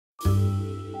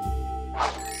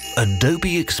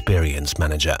Adobe Experience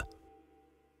Manager.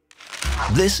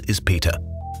 This is Peter.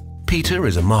 Peter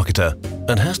is a marketer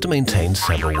and has to maintain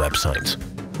several websites.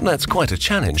 That's quite a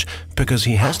challenge because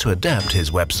he has to adapt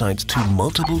his websites to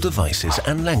multiple devices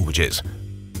and languages.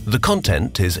 The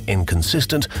content is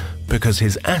inconsistent because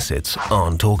his assets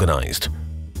aren't organized.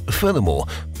 Furthermore,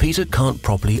 Peter can't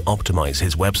properly optimize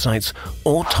his websites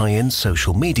or tie in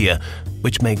social media,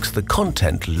 which makes the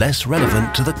content less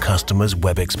relevant to the customer's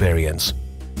web experience.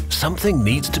 Something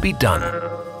needs to be done.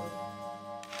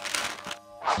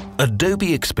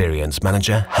 Adobe Experience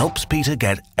Manager helps Peter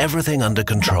get everything under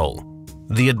control.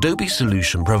 The Adobe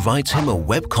solution provides him a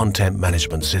web content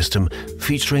management system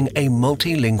featuring a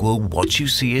multilingual what you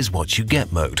see is what you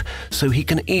get mode, so he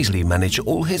can easily manage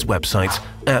all his websites,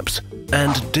 apps,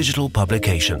 and digital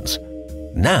publications.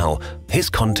 Now, his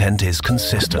content is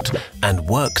consistent and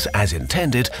works as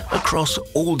intended across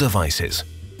all devices.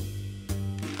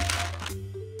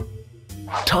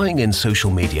 Tying in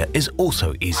social media is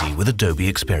also easy with Adobe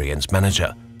Experience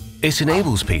Manager. It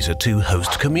enables Peter to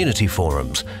host community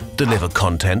forums, deliver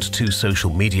content to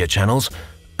social media channels,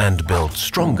 and build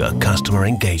stronger customer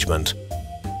engagement.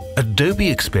 Adobe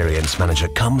Experience Manager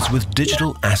comes with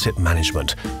digital asset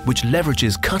management, which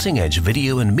leverages cutting-edge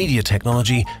video and media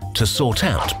technology to sort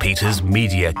out Peter's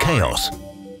media chaos.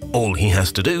 All he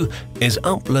has to do is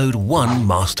upload one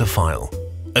master file.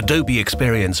 Adobe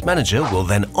Experience Manager will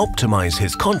then optimize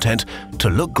his content to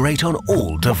look great on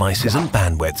all devices and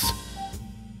bandwidths.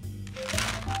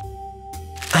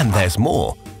 And there's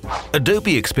more.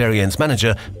 Adobe Experience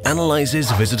Manager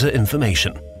analyzes visitor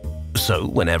information. So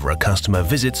whenever a customer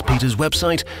visits Peter's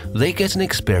website, they get an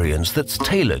experience that's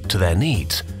tailored to their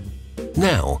needs.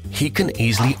 Now, he can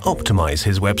easily optimize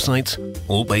his websites,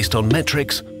 all based on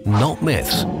metrics, not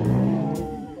myths.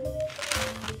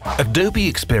 Adobe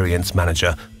Experience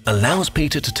Manager allows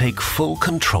Peter to take full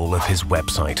control of his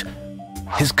website.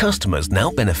 His customers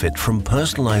now benefit from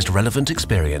personalized relevant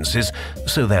experiences,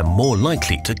 so they're more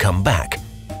likely to come back.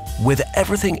 With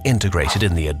everything integrated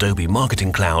in the Adobe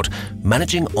Marketing Cloud,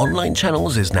 managing online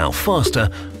channels is now faster,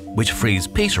 which frees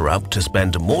Peter up to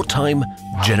spend more time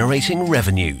generating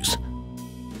revenues.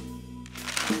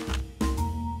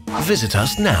 Visit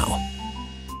us now.